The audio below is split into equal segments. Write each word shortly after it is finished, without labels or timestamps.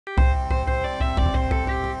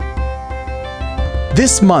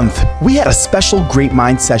This month, we had a special Great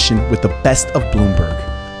Minds session with the best of Bloomberg.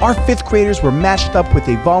 Our fifth graders were matched up with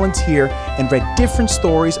a volunteer and read different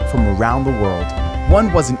stories from around the world.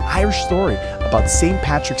 One was an Irish story about St.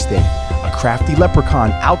 Patrick's Day. A crafty leprechaun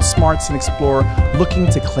outsmarts an explorer looking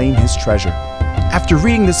to claim his treasure. After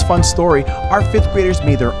reading this fun story, our fifth graders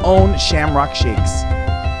made their own shamrock shakes.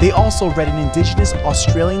 They also read an indigenous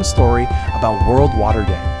Australian story about World Water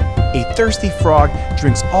Day. A thirsty frog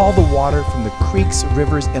drinks all the water from the creeks,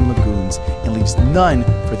 rivers, and lagoons and leaves none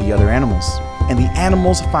for the other animals. And the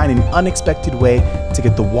animals find an unexpected way to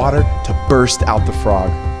get the water to burst out the frog.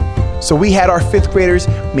 So we had our fifth graders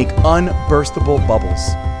make unburstable bubbles.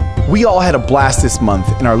 We all had a blast this month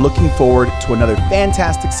and are looking forward to another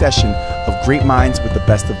fantastic session of Great Minds with the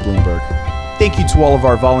best of Bloomberg. Thank you to all of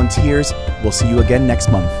our volunteers. We'll see you again next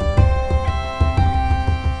month.